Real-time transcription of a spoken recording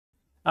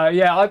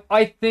Yeah,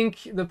 I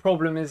think the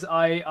problem is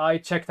I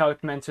checked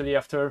out mentally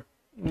after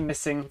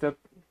missing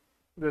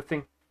the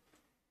thing.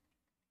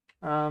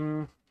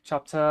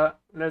 Chapter.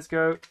 Let's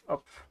go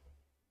up.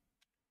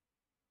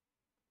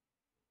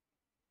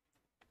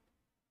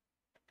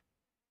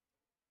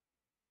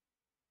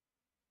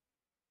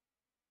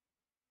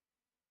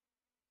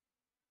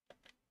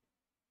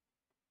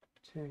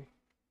 Two,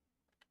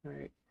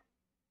 three,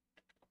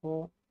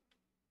 four.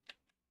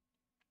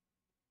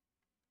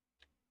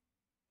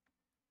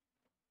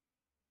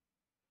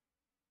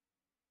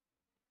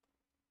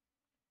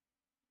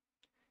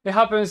 It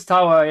happens.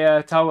 Tower.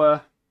 Yeah,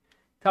 tower.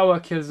 Tower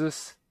kills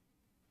us.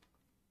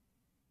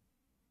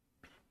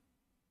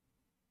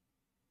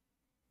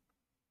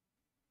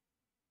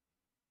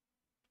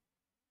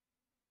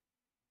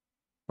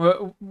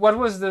 What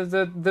was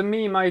the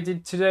meme I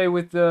did today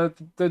with the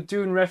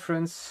Dune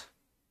reference?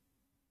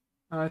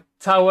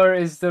 Tower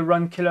is the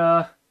run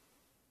killer.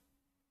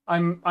 I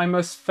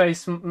must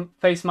face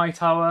my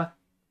tower.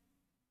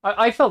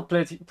 I felt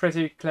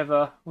pretty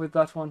clever with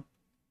that one.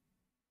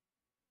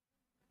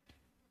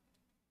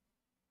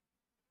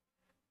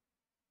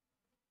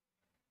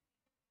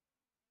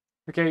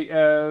 Okay,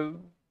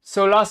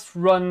 so last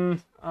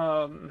run,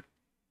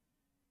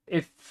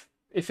 if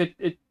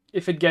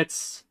it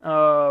gets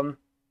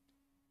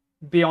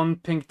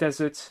beyond Pink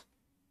Desert,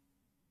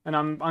 and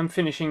I'm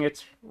finishing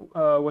it,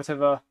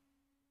 whatever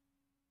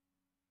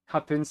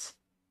happens.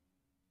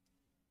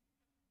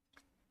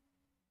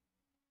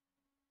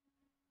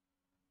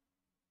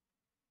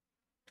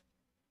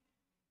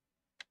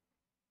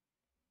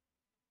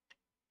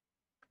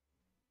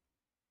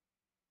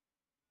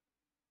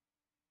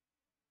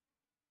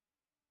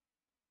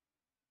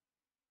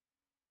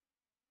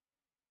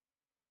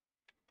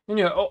 And,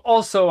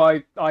 also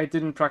I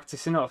didn't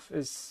practice enough.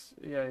 Is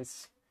yeah,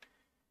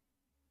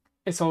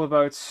 it's all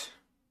about.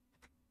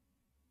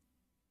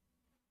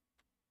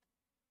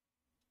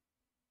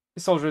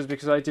 It's all just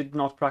because I did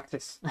not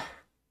practice.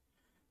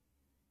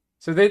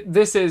 So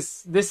this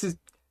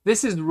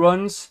is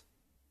runs,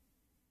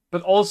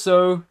 but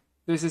also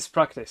this is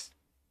practice.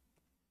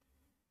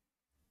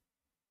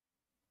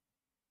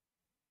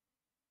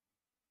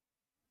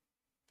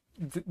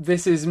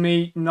 This is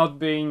me not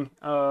being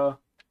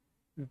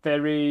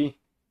very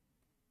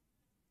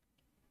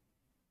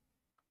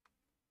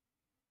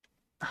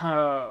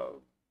uh,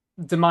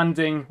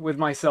 demanding with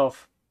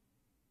myself.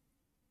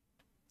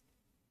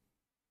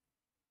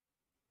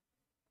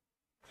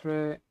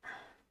 Three.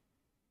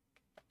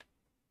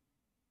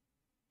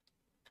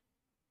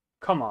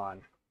 Come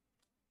on,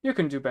 you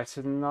can do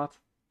better than that.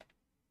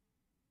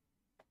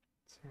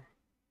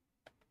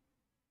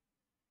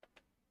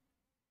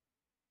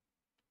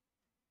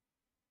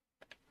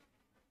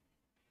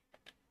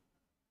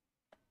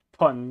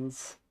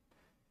 Puns.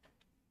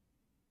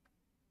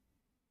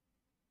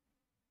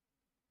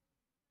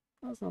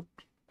 That's not.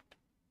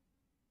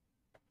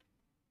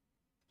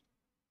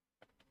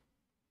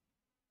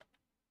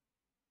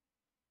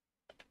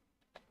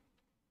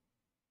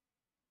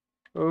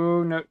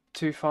 Oh no,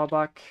 too far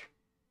back.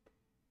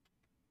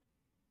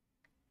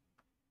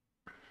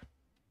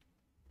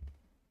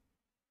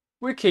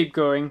 We keep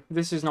going.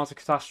 This is not a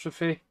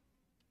catastrophe.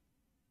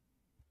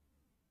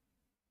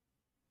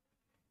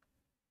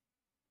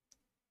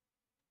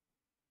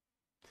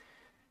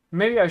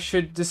 Maybe I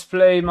should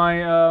display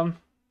my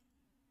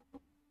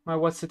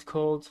what's it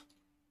called?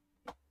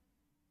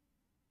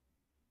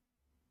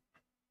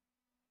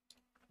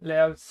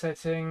 Layout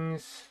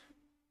settings.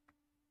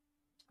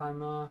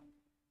 Timer.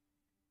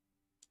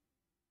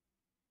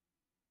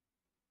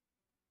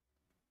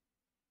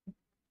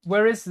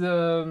 Where is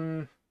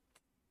the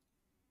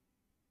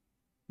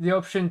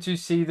option to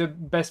see the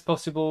best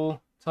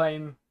possible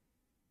time?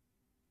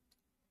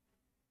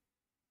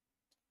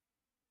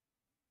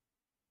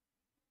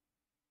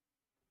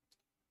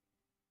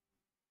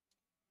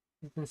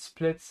 In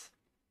splits.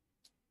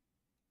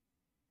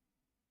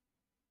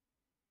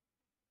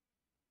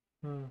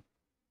 Hmm.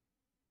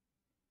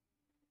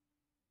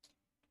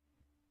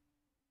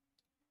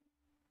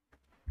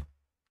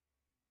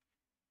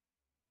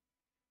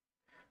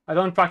 I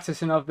don't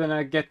practice enough, then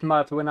I get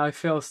mad when I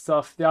fail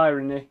stuff. The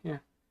irony, yeah.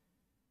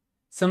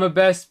 Summer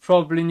best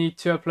probably need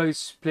to upload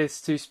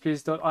splits to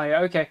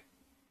splits.io. Okay.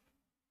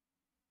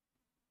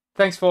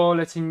 Thanks for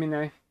letting me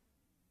know.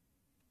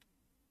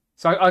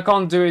 So I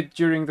can't do it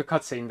during the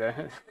cutscene though.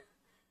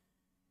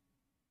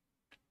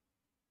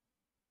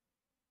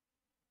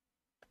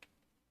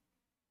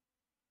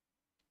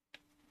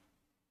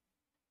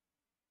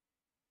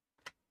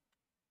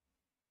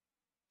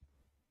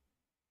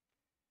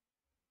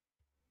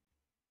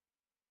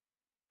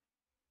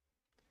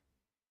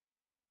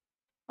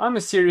 I'm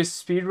a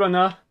serious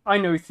speedrunner. I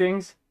know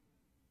things.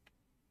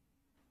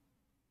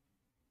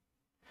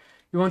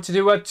 You want to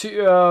do what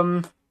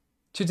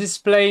to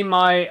display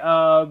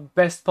my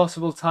best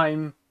possible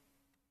time,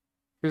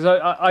 because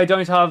I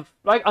don't have,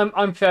 like,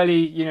 I'm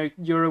fairly,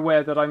 you're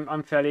aware that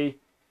I'm fairly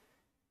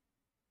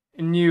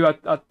new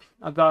at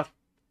that.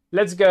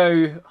 Let's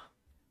go.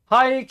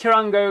 Hi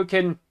Kirango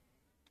Kin.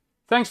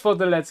 thanks for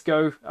the let's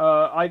go.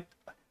 I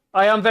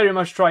am very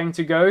much trying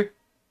to go,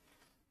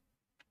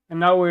 and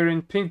now we're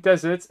in Pink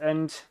Desert,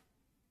 and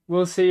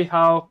we'll see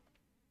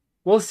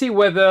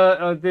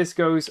whether this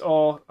goes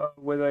or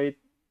whether it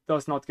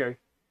does not go.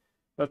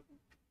 But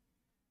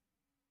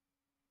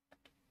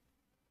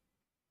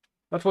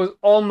that was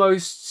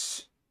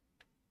almost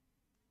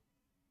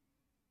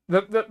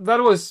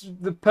that was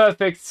the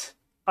perfect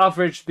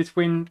average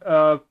between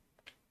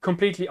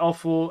completely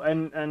awful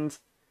and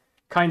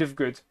kind of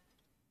good.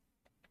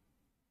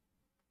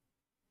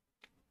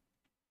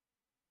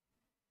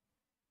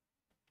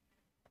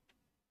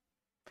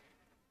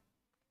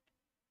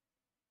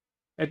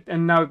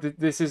 And now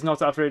this is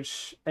not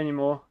average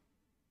anymore.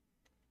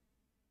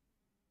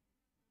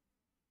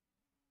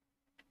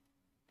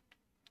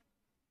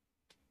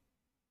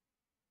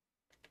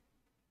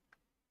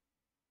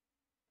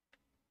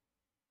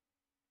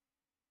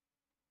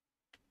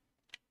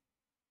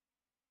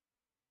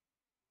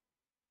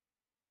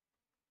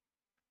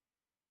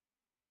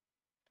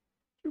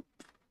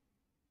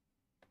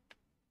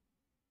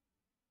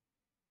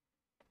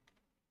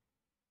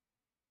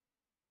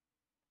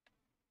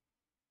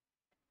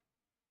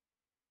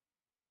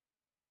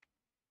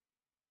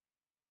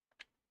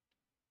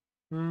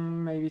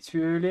 Maybe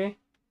too early.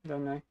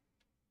 Don't know.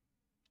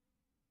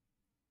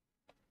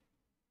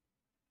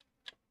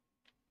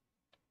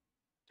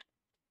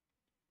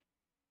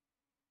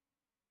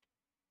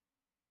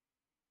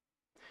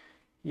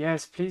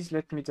 Yes, please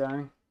let me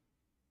down.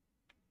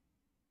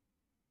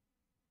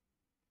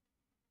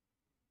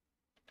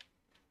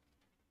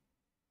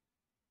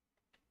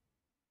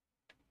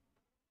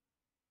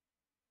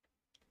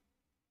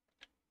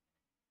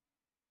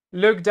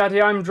 Look,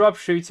 Daddy, I'm drop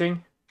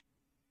shooting.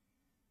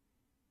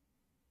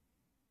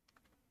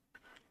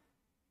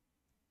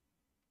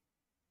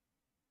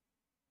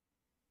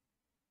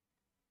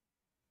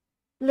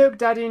 Look,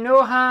 Daddy,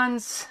 no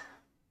hands.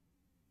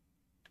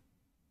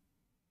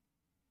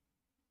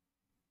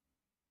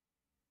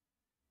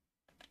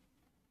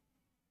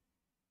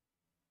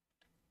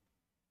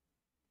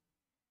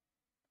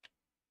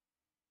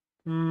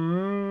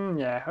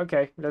 Yeah,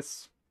 okay.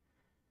 Let's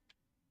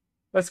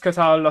cut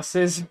our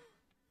losses.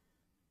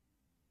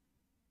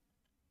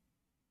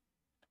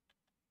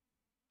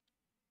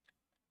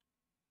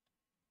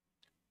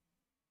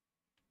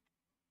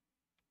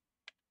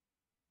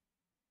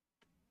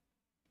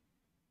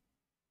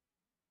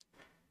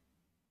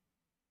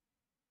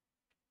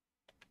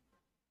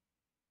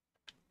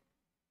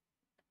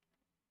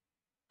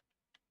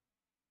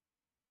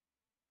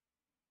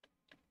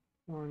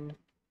 One,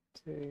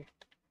 two.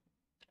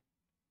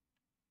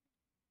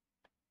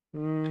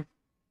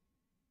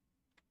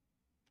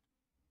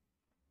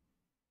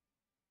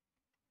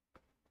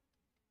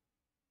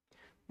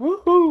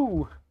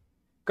 Woohoo!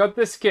 Got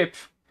the skip.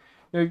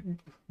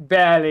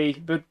 Barely,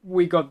 but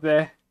we got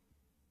there.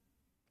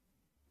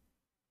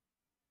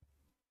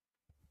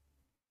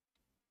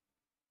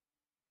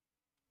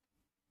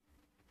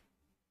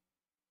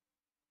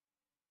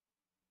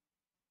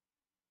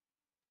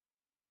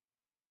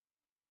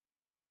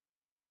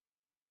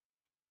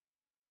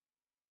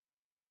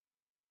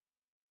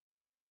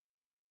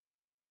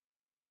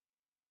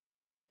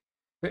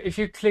 But if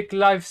you click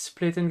live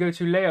split and go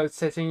to layout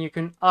setting, you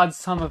can add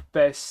sum of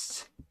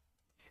best.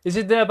 Is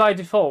it there by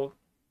default?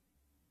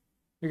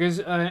 Because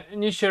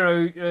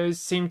Nishiro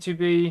seemed to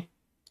be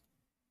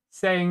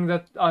saying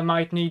that I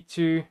might need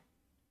to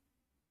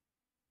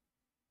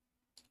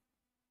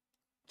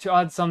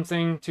add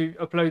something, to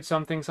upload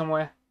something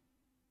somewhere.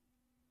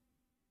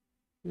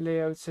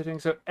 Layout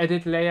settings, so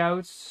edit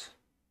layouts.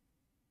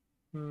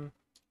 Yeah.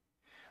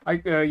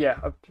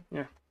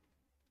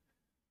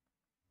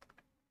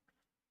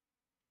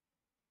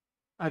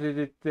 Added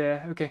it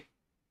there. Okay.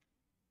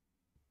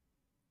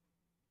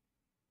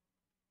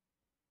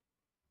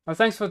 Well,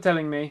 thanks for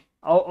telling me.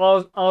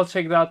 I'll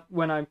check that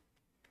when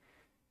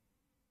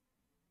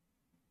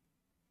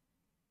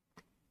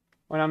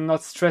I'm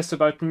not stressed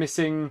about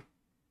missing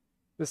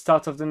the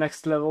start of the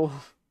next level.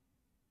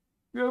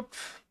 Yep.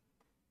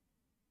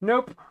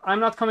 Nope,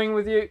 I'm not coming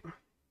with you.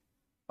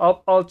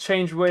 I'll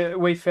change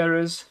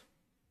wayfarers.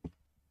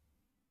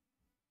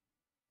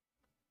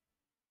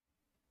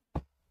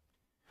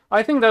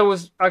 I think that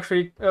was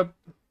actually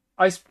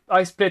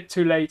I split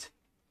too late.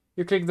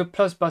 You click the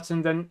plus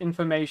button, then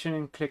information,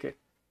 and click it.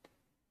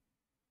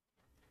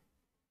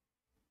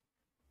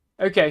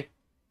 Okay.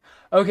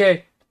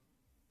 Okay.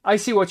 I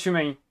see what you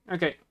mean.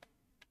 Okay.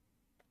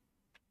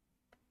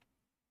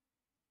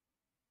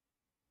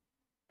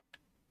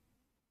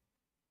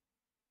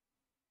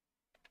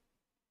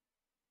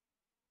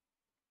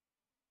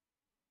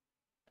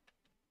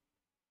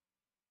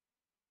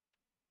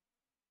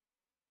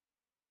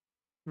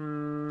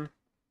 Hmm.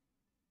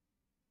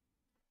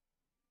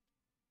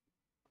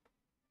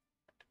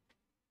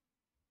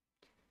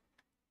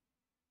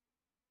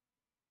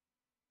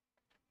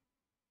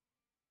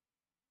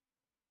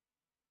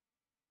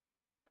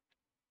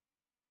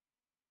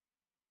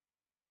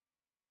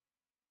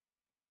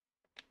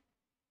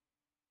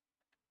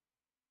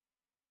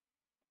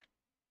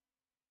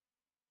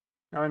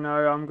 Oh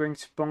no, I'm going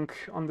to bonk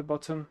on the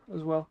bottom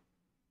as well.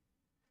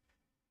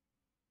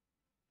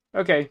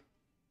 Okay.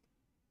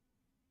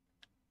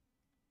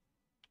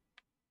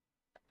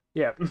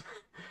 Yeah.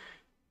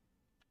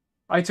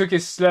 I took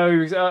it slow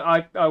because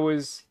I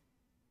was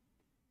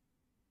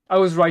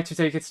right to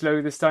take it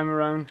slow this time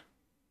around.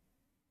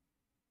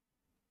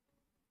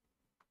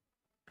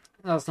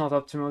 That's not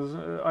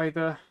optimal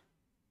either.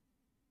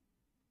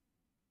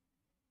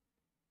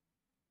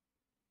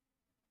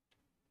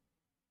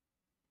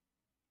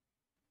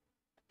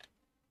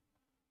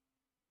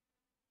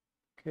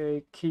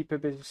 Okay, keep a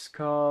bit of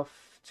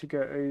scarf to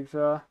go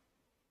over.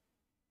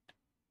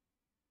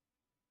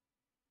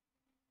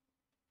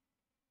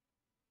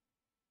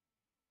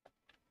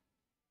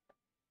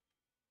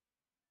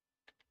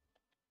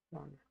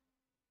 One,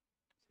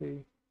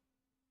 two,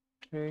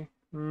 three.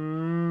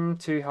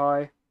 Too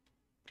high.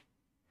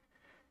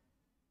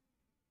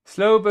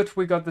 Slow, but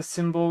we got the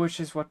symbol, which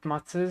is what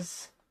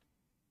matters.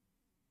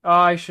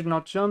 I should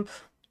not jump.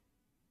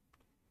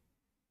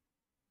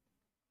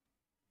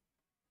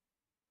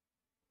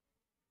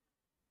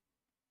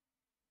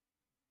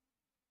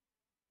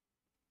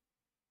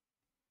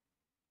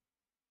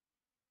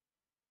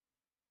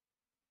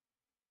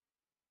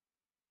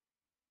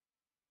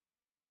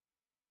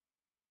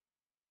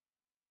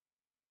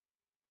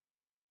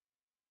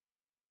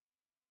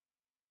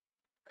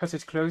 Cut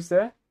it close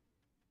there.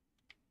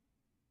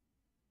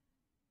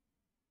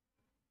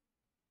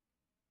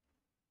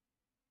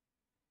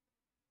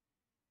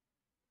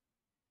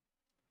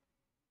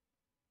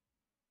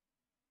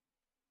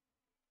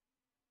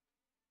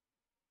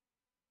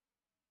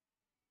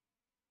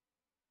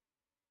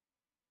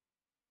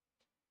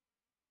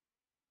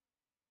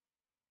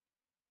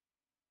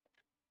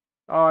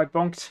 Oh, I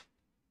bonked.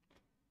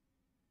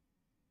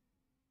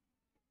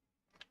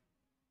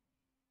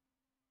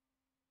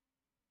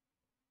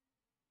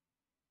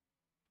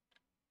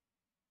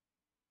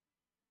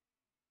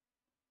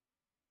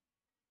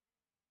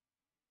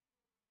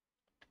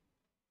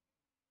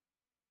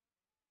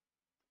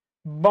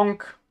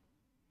 Bonk.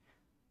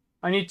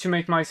 I need to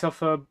make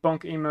myself a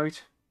bonk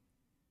emote.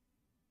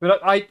 But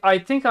I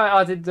think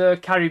I added the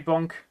carry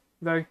bonk,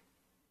 though.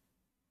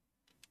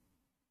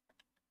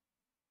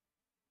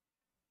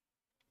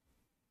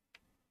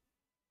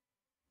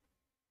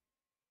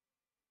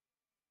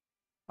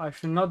 I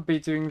should not be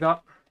doing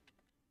that.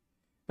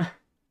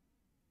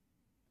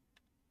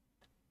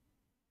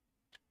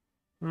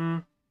 Hmm.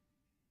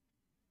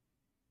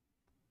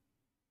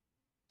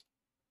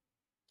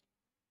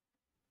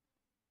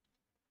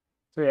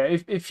 So yeah,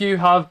 if you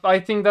have, I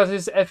think that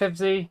is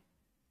FFZ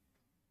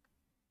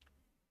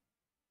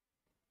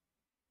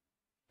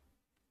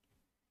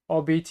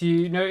or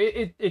BT. No,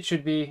 it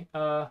should be.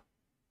 Yeah,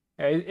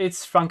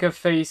 it's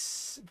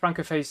Francoface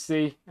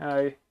Z.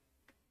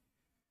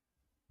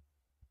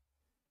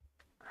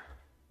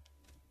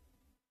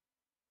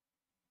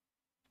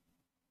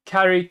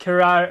 Carry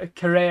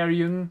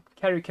Carrarium's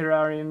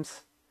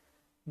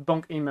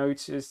bonk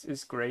emote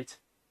is great.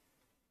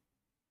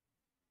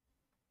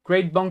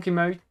 Great bonk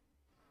emote.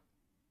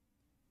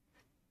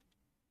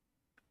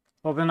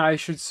 Well, then I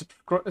should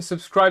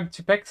subscribe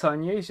to Pecta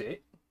and use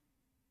it.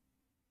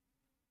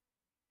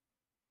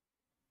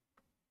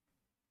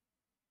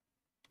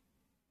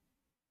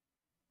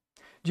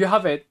 Do you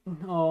have it?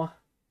 Or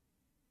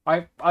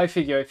I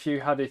figure if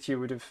you had it, you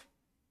would have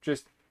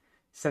just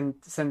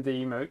send the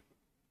emote.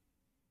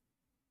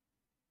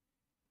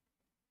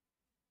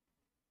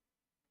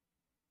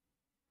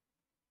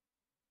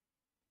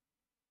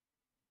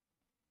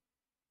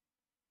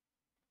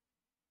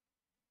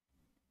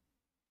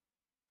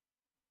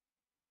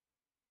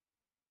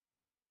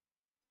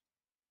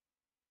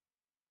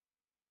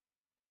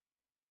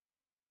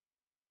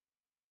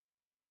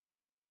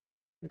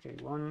 Okay,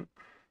 one.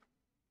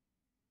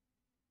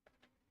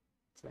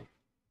 Say.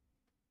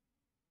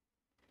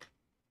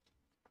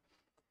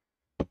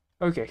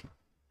 Okay.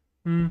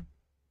 Hmm.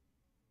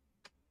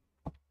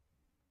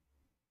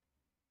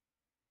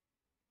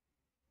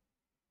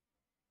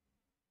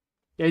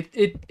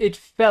 It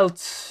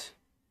felt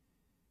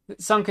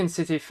Sunken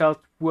City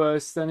felt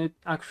worse than it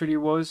actually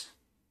was,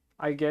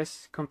 I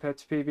guess, compared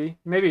to PB.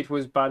 Maybe it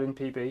was bad in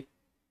PB.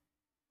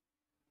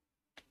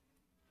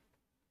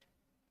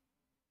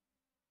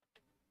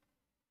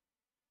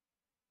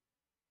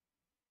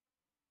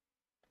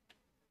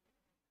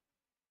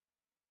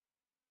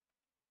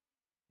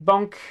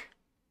 Bonk.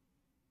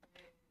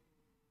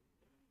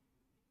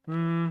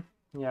 Hmm.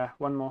 Yeah,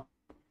 one more.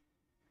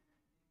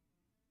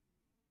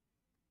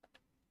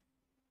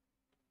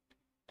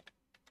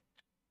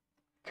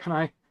 Can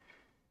I?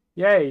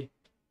 Yay.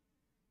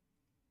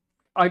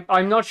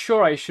 I'm not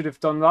sure I should have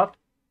done that.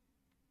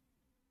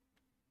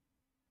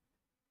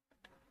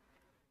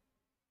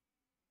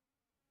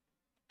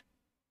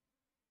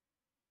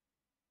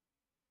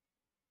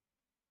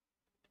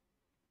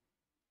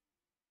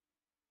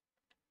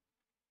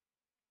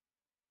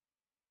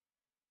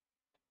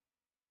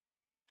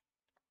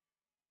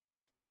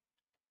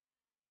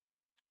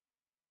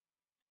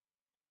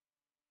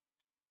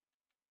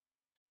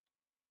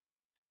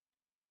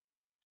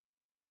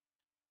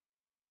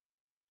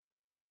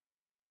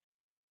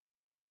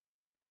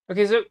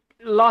 Okay, so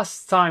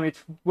last time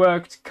it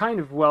worked kind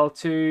of well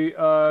to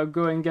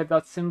go and get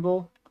that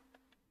symbol.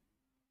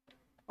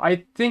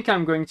 I think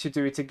I'm going to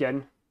do it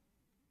again.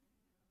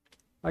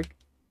 Like,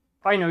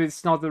 I know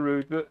it's not the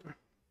route, but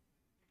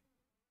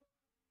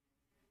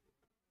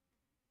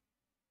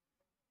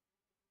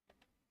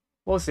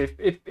we'll see.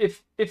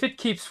 If it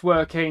keeps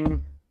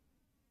working,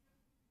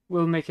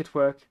 we'll make it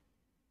work.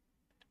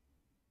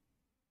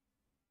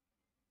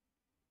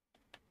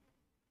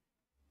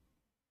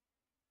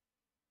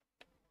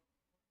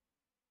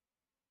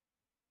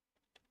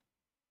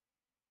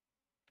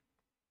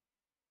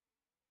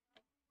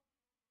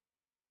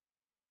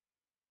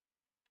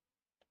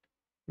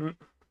 Mm.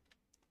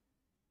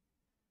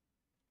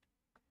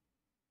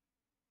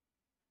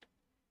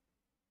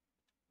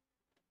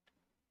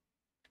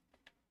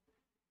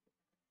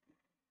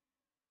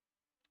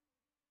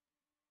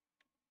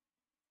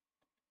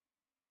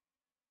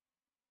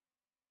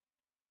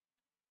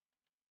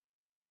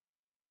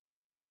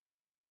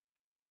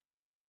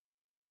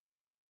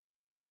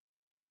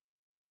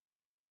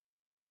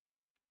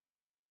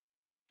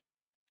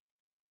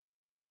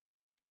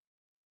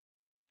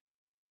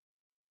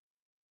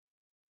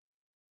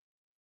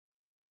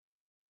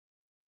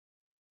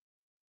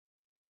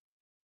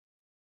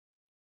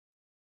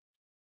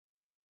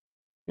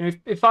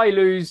 If I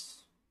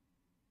lose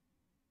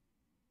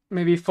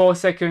maybe 4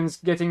 seconds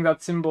getting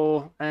that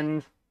symbol,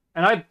 and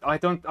I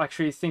don't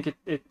actually think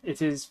it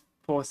is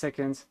 4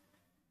 seconds,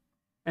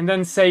 and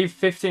then save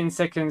 15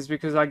 seconds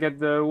because I get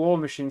the war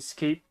machine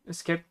skip.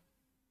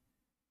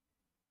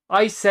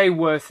 I say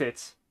worth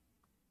it.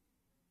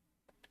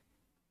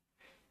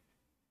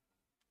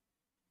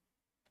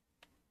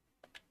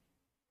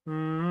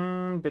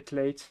 Bit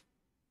late.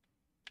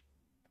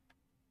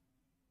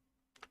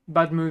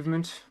 Bad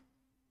movement.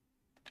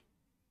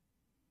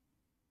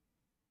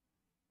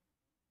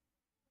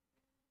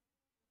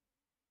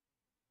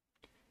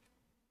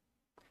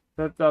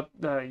 That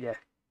yeah.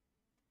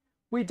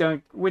 We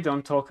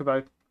don't talk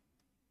about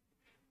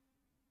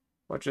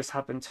what just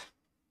happened.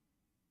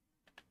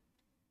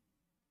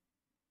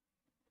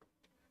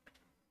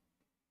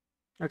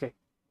 Okay.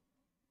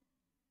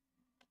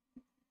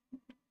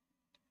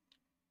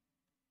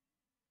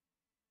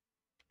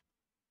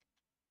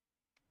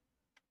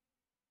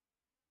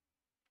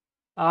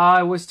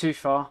 I was too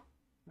far.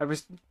 I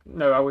was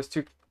no, I was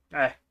too.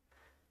 Eh.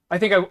 I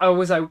think I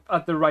was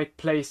at the right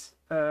place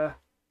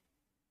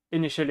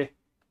initially.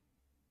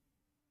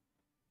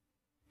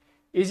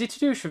 Easy to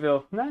do,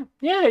 Cheville. No,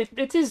 yeah,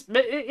 it is.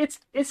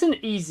 It's an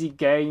easy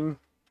game.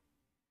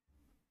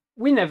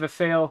 We never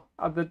fail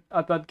at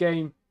that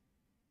game.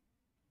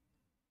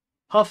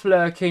 Half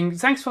lurking.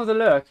 Thanks for the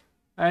lurk,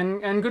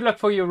 and good luck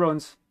for your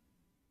runs.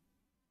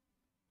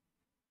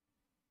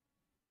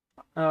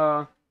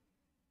 Uh,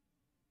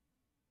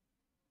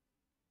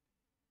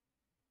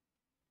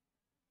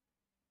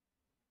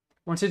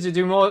 Wanted to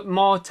do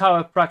more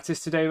tower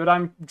practice today, but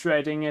I'm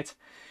dreading it.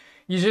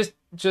 You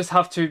just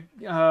have to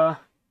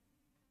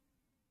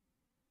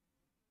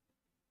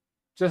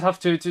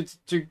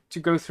to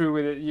go through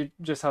with it. You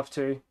just have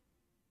to.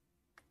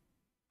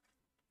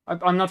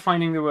 I'm not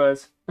finding the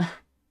words.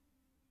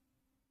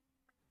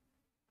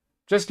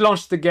 Just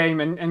launch the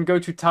game and go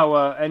to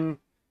tower and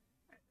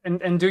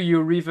do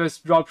your reverse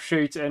drop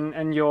shoot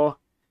and your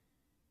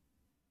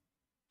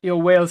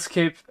whale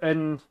skip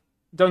and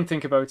don't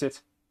think about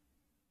it.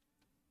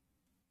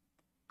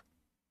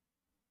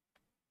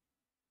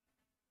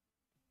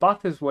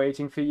 Bath is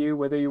waiting for you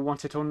whether you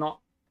want it or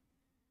not.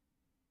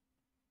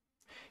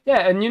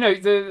 Yeah, and you know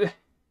the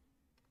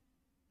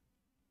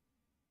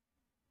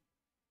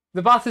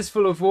bath is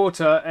full of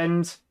water,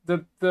 and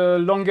the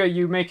longer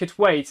you make it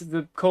wait,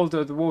 the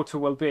colder the water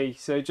will be.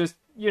 So just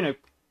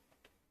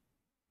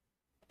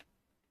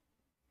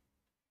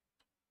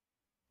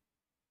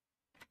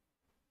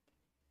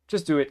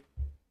just do it.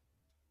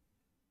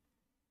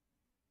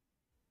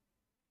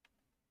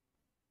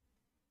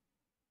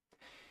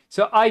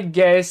 So I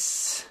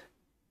guess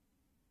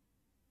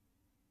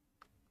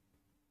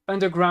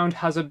Underground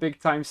has a big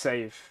time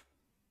save.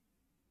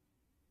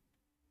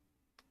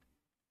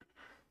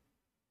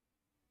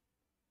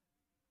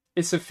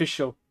 It's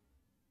official.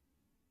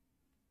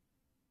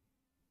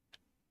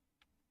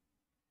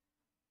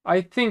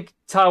 I think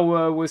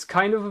Tower was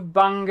kind of a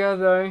banger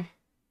though.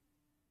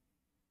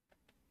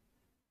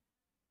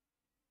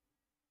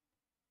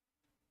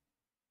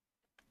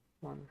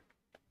 One,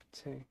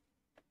 two,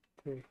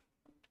 three,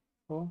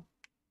 four.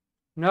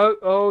 No,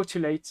 oh, too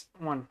late.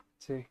 One,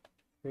 two,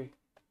 three,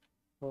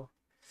 four,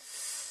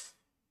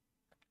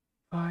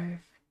 5,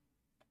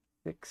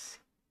 6,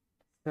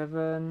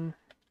 7,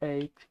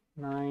 8,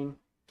 9.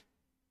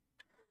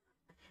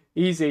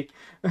 Easy.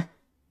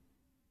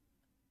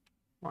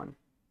 1,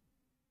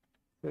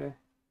 2,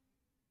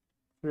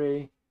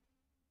 3,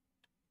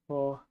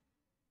 4,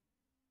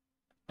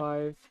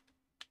 5.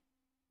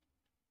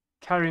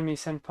 Carry me,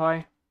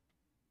 senpai.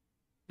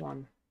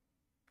 1.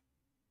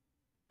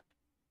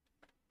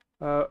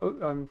 Oh,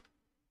 I'm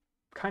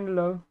kind of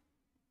low.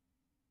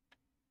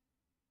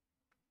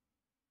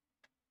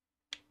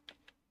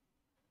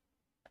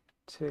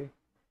 2,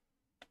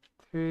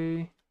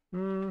 3,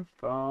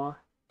 4,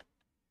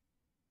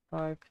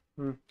 5.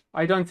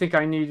 I don't think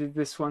I needed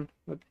this one,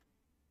 but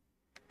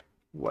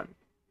 1,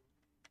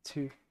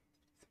 2,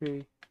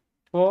 3,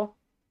 4.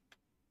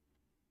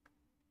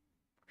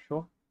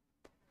 Sure.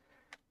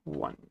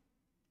 1,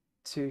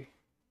 2,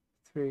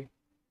 3,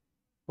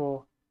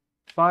 4,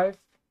 5.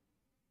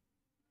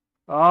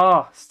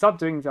 Ah, stop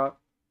doing that.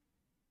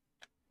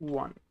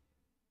 1,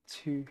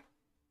 2,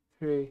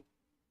 3,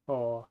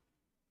 4,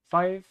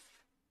 5.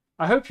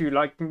 I hope you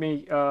like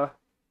me. I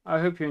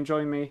hope you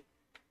enjoy me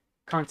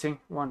counting.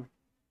 1,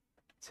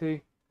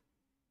 2,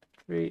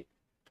 3,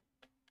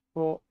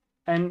 4.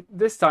 And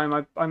this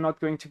time I'm not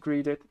going to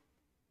greet it.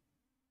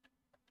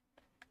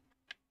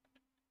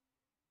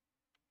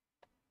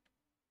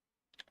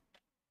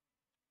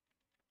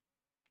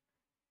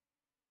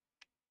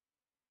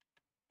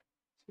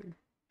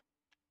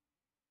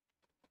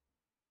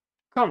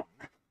 Come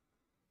on.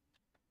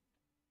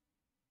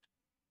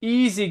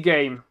 Easy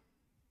game.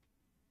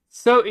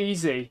 So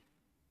easy.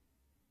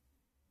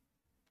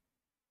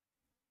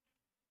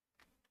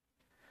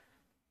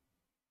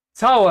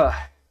 Tower.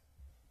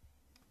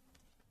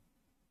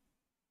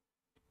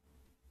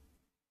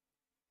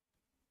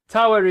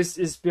 Tower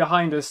is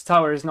behind us.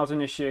 Tower is not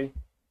an issue.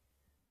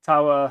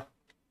 Tower.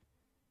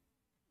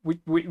 We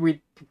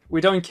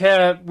don't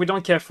care. We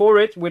don't care for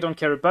it. We don't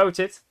care about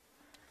it.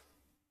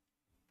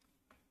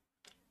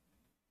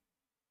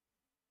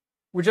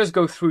 We just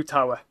go through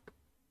tower.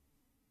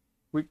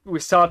 We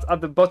start at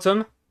the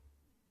bottom,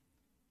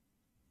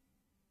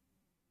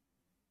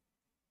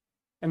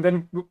 and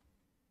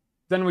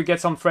then we get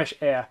some fresh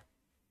air.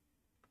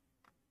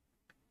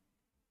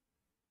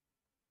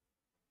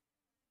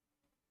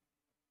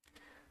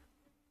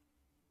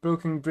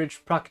 Broken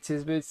bridge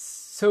practice, but it's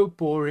so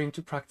boring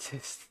to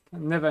practice. I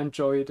never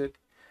enjoyed it.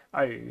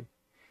 I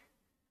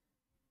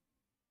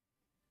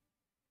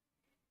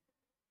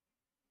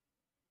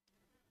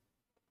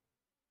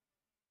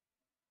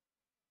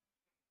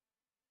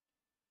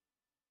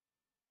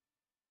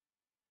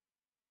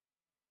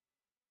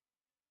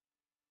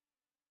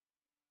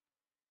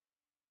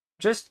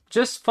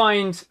just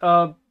find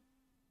a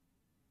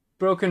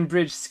broken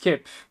bridge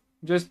skip.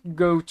 Just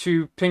go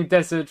to Pink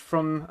Desert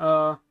from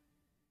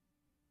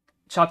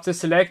chapter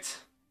select.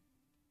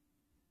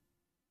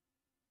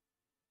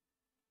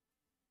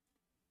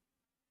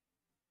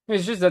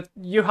 It's just that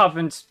you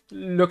haven't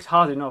looked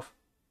hard enough.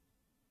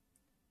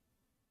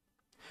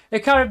 Hey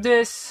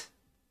Charybdis!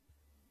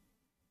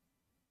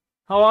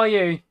 How are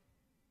you?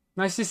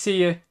 Nice to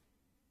see you.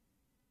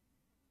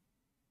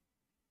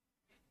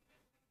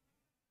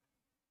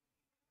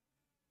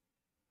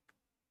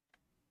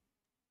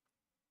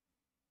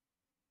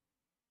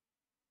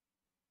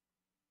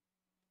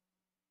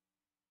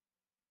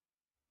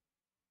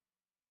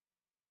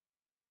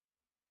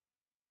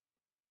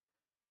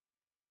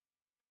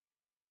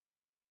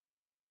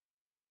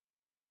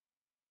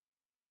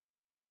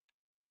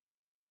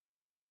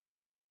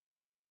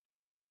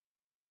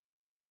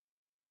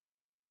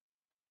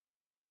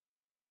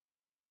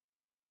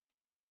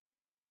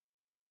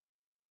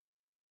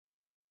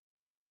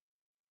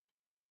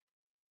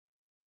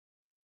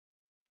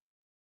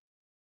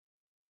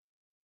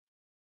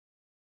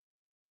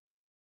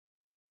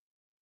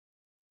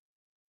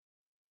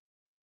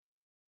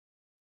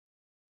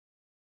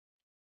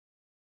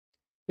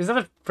 Is that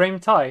a frame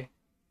tie?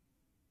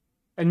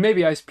 And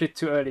maybe I split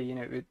too early, you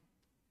know.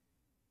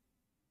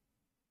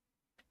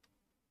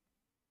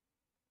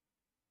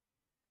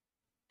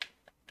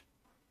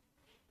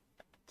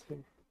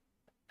 2,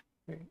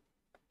 3,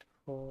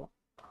 4.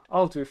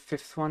 I'll do a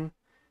fifth one.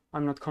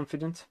 I'm not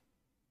confident.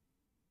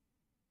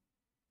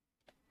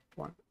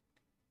 1,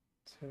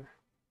 2,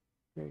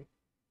 3,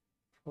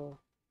 4.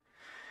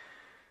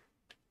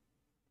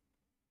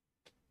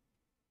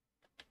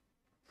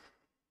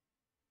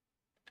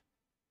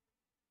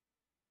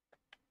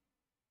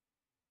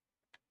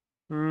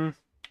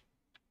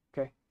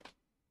 Okay.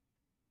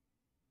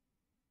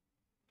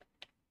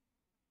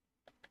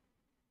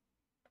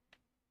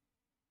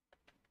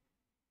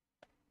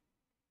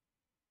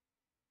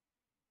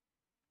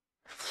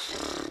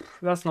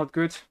 That's not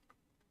good.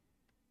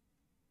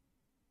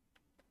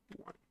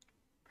 1,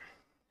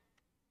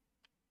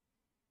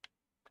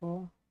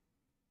 4.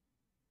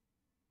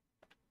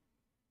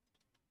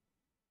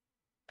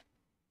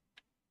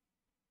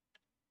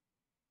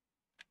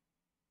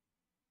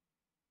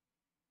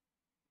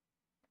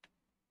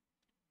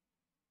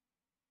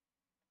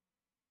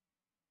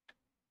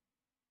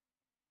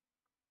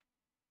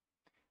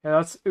 Yeah,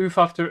 that's oof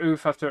after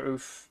oof after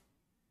oof.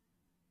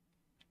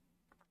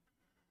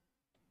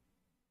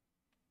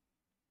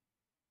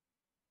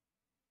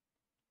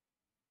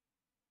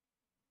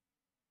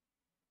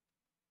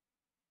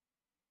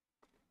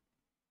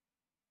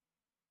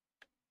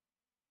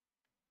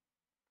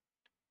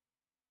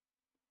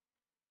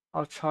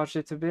 I'll charge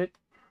it a bit.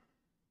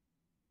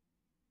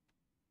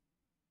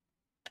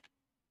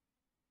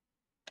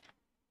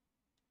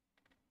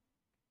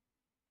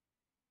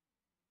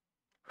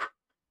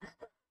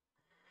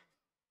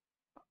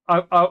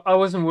 I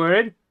wasn't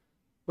worried.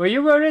 Were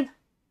you worried?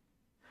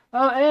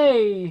 Oh,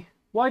 hey!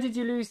 Why did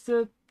you lose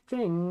the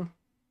thing?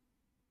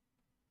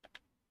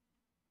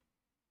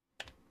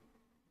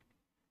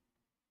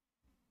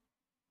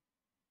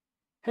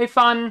 Hey,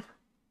 Fan!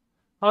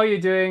 How are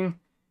you doing?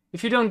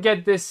 If you don't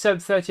get this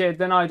sub 38,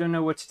 then I don't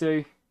know what to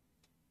do.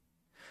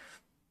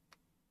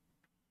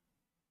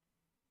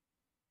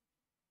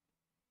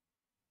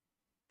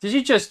 Did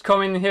you just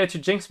come in here to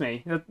jinx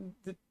me?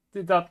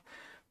 Did that...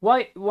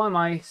 Why am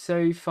I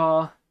so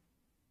far...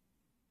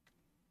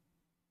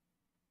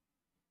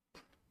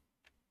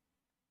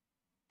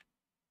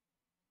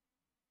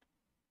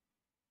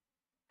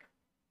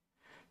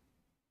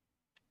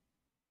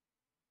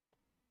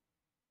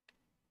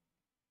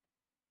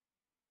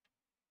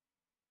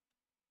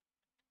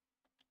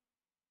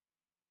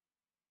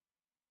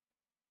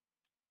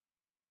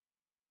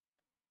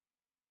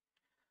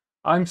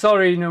 I'm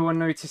sorry no one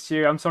noticed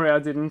you. I'm sorry I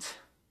didn't.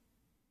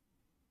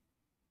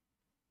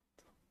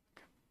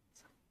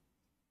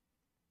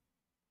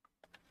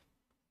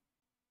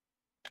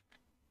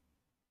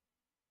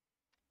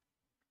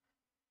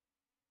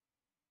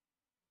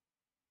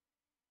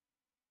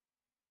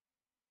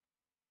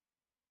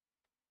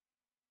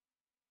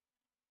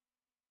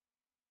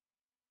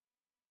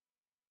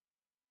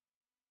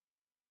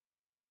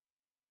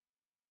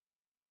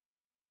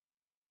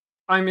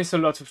 I miss a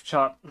lot of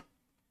chat,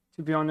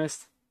 to be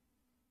honest.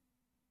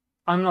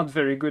 I'm not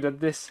very good at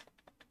this.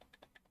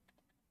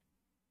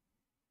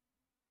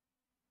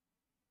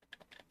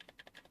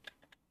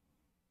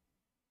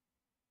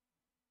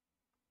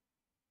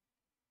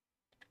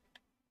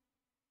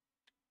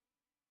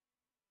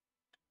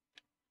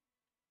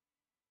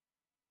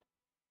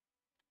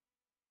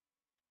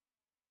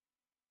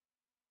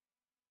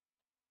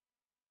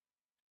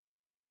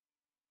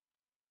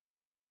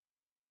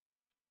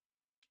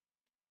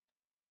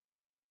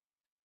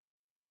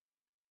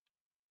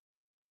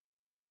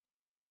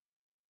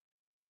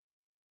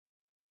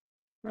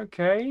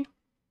 Okay.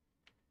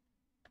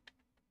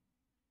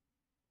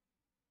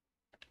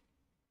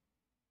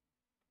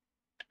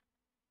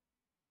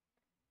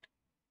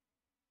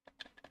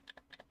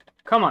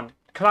 Come on,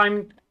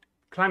 climb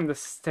the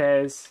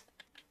stairs.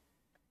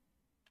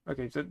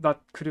 Okay, that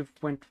could have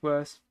went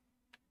worse.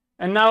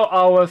 And now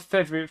our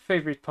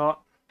favorite part.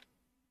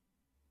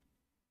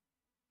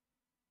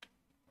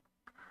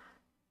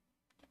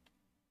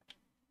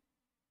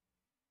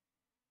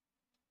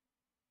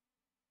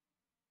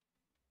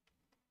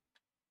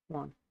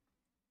 One,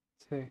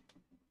 two,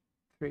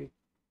 three,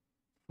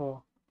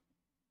 4,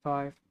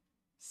 5,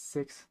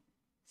 6,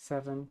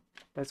 7.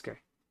 Let's go.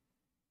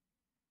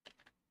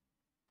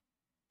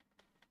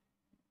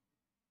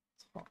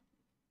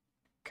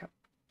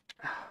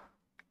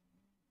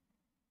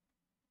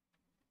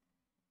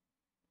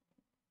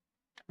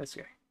 Let's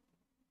go.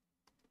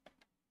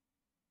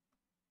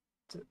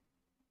 2,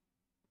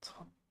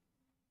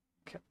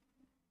 3,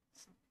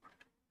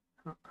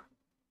 4, 1,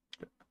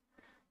 2, 3,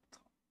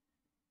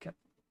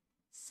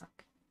 4, 5,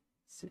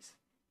 6,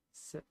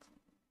 7,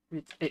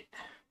 8.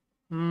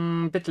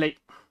 Bit late.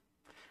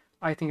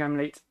 I think I'm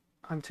late.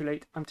 I'm too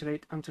late. I'm too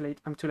late. I'm too late.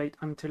 I'm too late.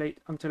 I'm too late.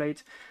 I'm too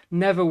late.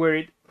 Never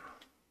worried.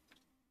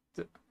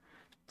 2,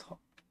 3, 4.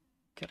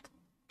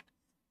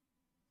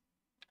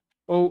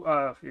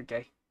 Oh,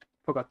 okay.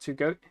 Forgot to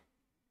go.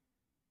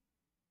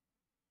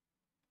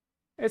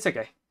 It's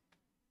okay.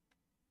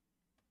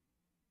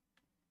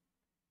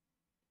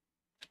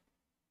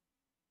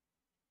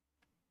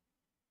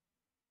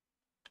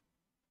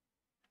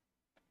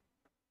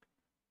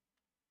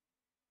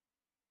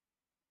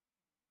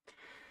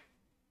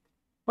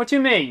 What do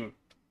you mean?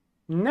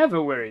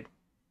 Never worried.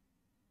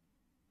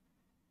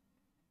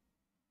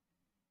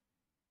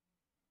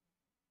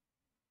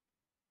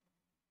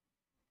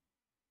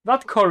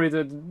 That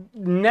corridor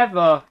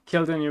never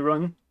killed any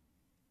run.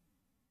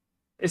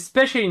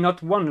 Especially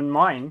not one on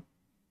mine.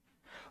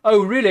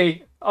 Oh,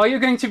 really? Are you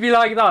going to be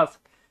like that?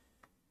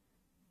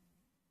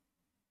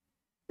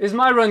 Is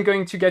my run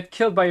going to get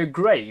killed by a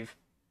grave?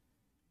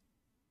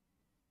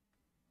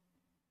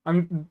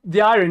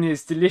 The irony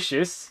is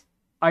delicious,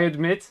 I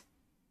admit.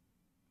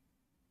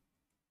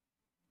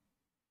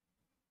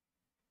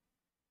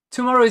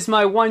 Tomorrow is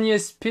my 1 year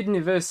speed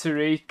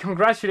anniversary.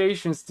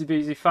 Congratulations,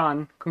 DBZ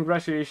fan.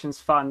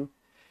 Congratulations, fan.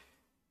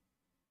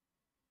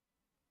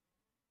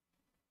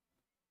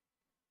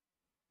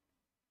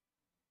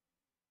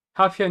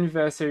 Happy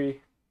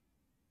anniversary.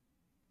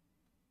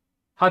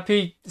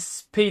 Happy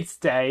Speeds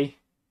Day.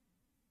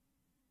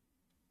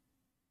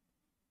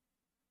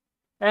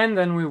 And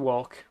then we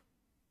walk.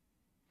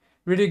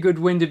 Really good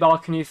windy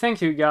balcony.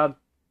 Thank you, God.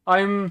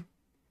 I'm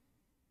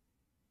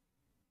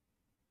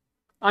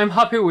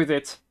happy with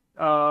it.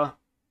 But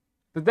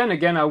then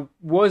again, I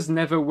was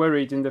never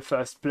worried in the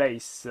first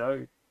place,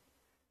 so...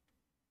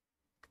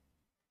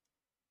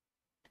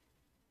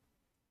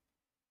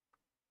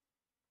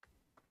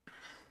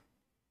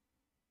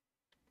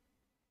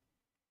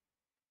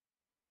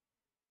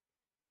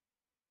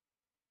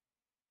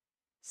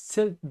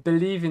 Still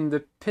believe in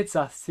the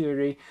pizza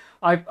theory.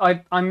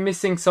 I'm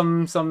missing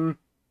some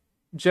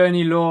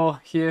journey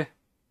lore here.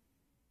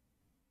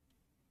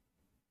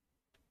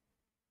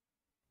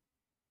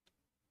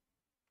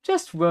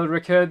 Just world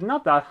record,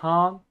 not that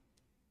hard.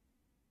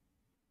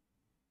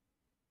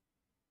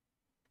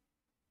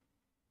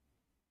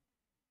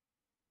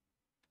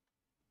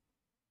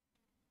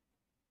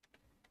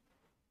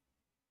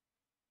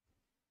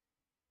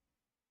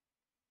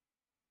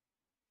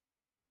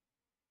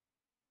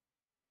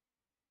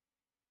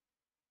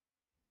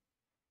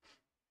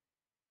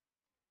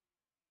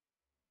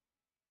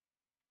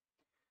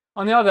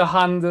 On the other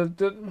hand,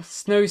 the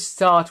snow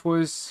start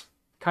was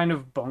kind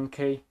of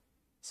bonky,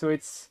 so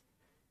it's.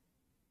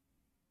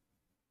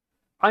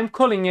 I'm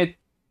calling it.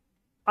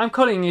 I'm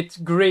calling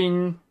it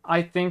green.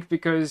 I think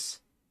because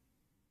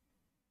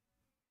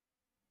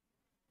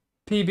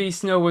PB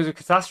snow was a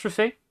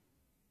catastrophe,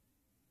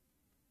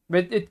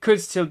 but it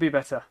could still be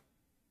better.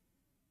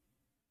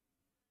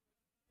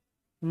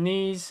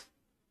 Knees,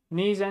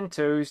 knees and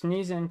toes,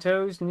 knees and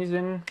toes, knees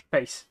and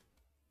face.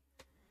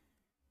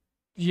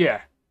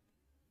 Yeah,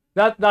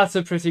 that's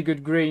a pretty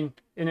good green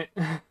in it.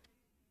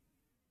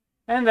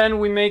 And then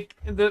we make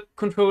the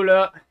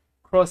controller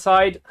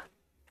cross-eyed.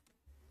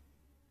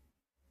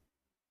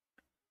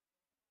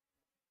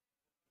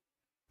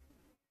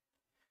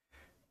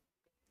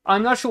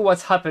 I'm not sure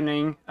what's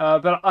happening,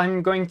 but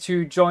I'm going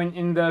to join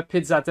in the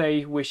Pizza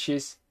Day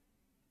wishes.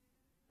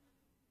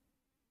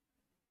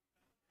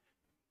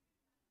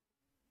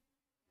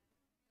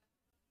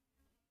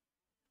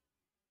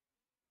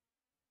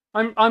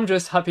 I'm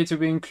just happy to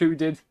be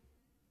included.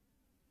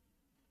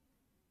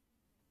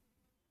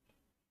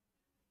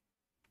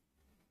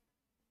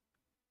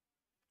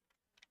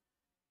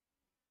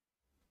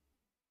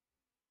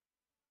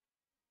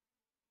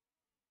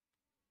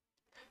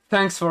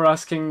 Thanks for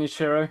asking,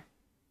 Nichiro.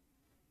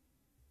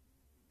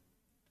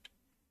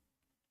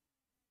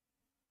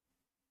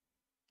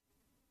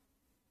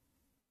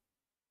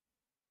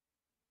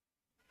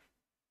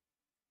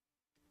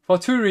 For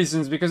two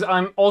reasons, because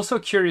I'm also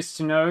curious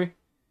to know,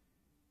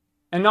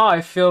 and now I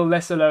feel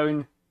less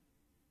alone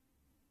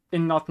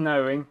in not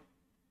knowing.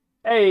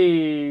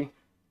 Hey,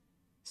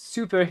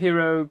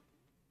 superhero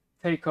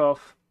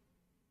takeoff.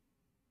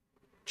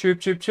 Chirp,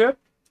 chirp, chirp.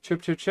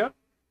 Chirp, chirp, chirp.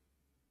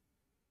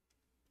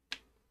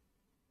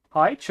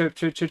 Hi, chirp,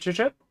 chirp, chirp, chirp,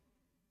 chirp.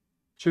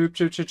 Chirp,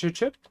 chirp, chirp, chirp,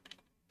 chirp.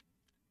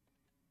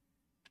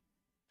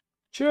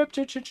 Chirp,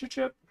 chirp, chirp, chirp,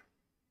 chirp.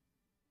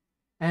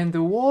 And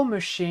the war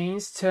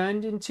machines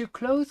turned into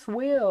cloth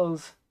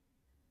wheels.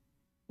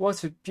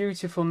 What a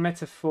beautiful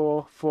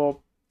metaphor for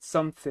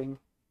something.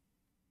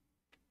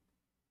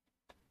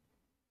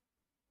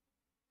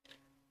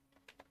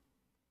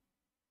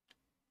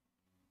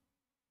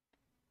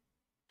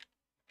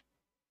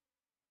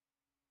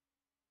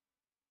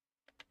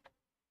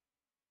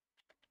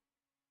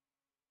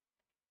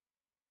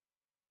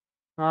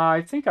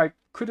 I think I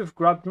could have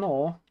grabbed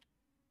more.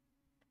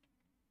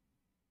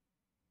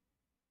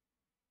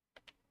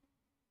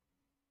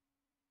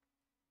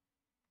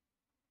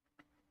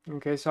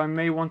 Okay, so I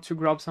may want to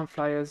grab some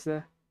flyers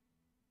there.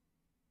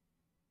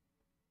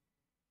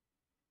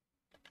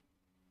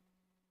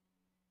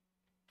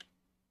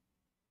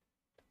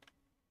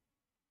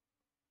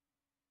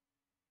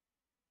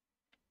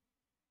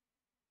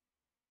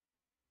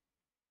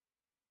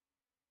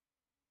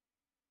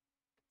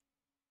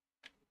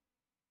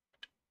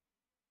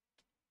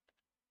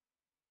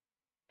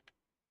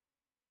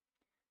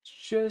 It's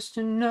just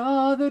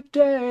another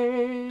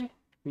day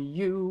for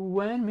you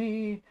and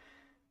me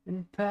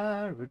in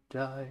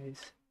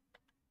paradise.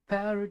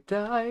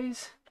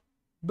 Paradise.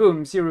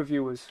 Boom, 0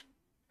 viewers.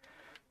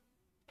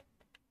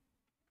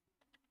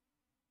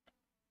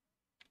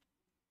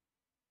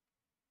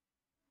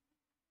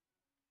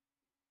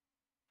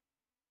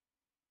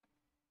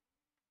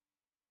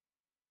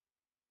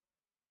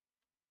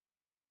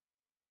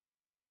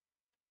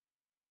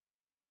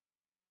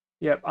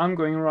 Yep, I'm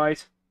going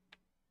right.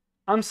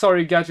 I'm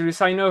sorry,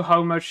 Gadulus. I know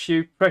how much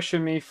you pressure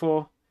me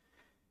to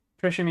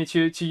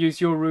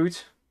use your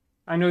route.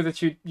 I know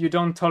that you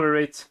don't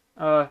tolerate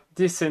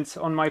dissent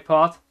on my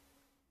part.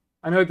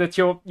 I know that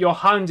you're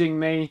hounding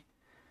me.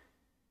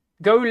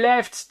 Go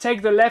left,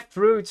 take the left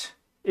route.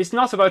 It's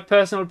not about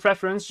personal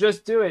preference,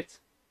 just do it.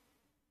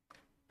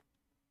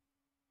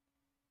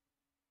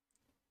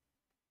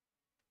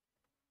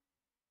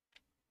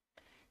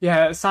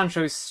 Yeah,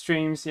 Sancho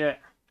streams, yeah.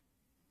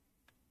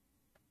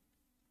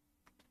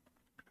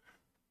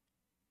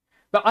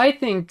 But I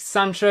think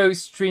Sancho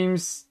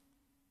streams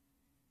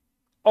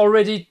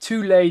already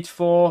too late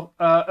for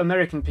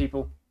American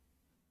people.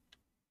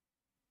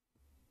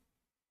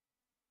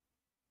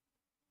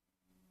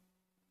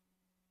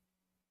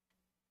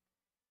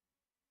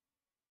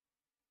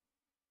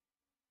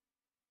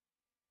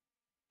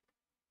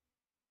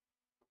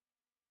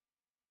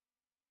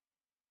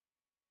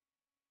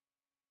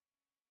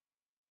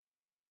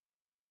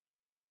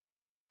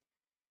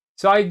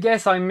 So I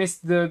guess I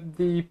missed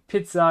the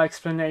pizza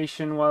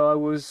explanation while I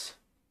was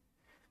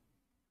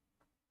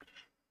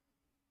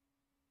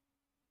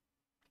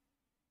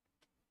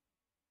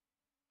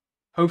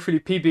hopefully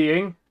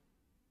PBing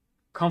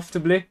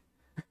comfortably.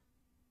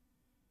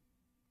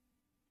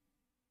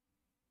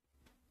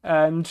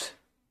 and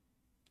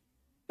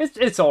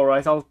it's all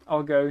right.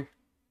 I'll go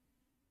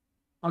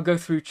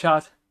through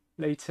chat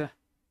later.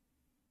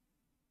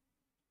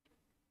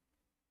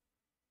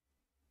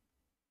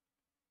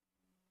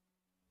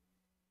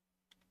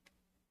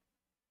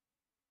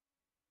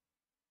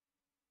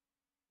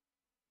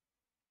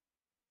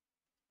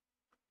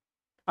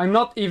 I'm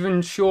not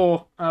even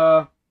sure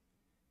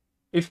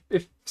if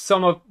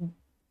some of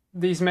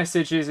these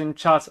messages in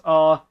chat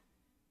are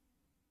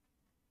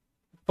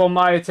for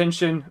my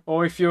attention,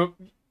 or if you're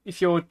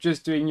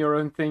just doing your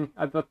own thing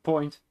at that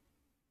point.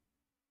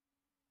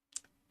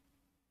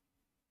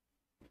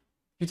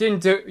 You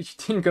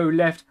didn't go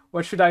left.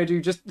 What should I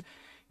do? Just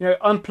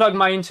unplug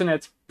my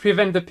internet,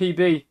 prevent the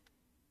PB.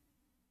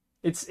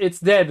 It's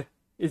dead.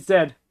 It's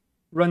dead.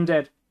 Run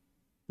dead.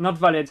 Not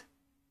valid.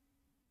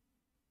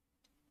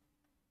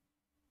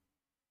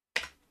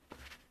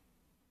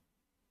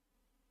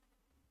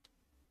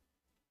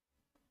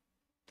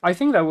 I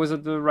think that was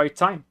at the right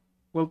time.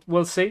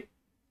 We'll see.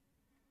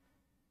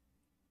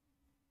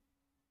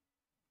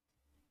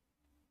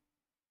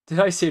 Did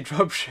I say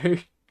drop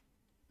shoot?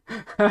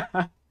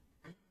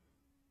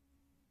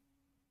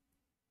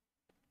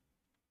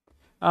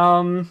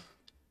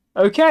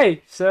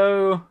 Okay,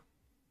 so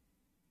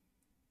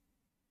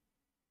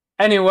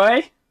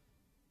anyway,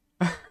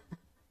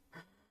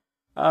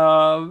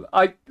 I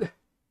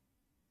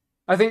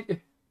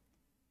think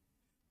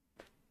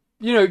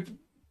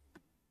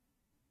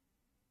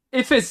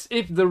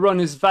if the run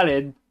is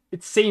valid,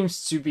 it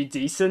seems to be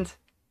decent.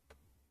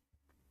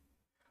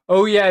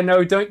 Oh yeah,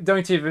 no,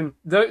 don't even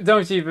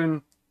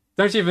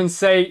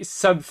say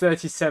sub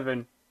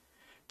 37.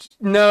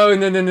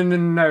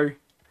 No.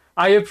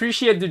 I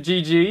appreciate the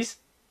GGs.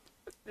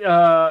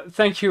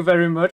 Thank you very much.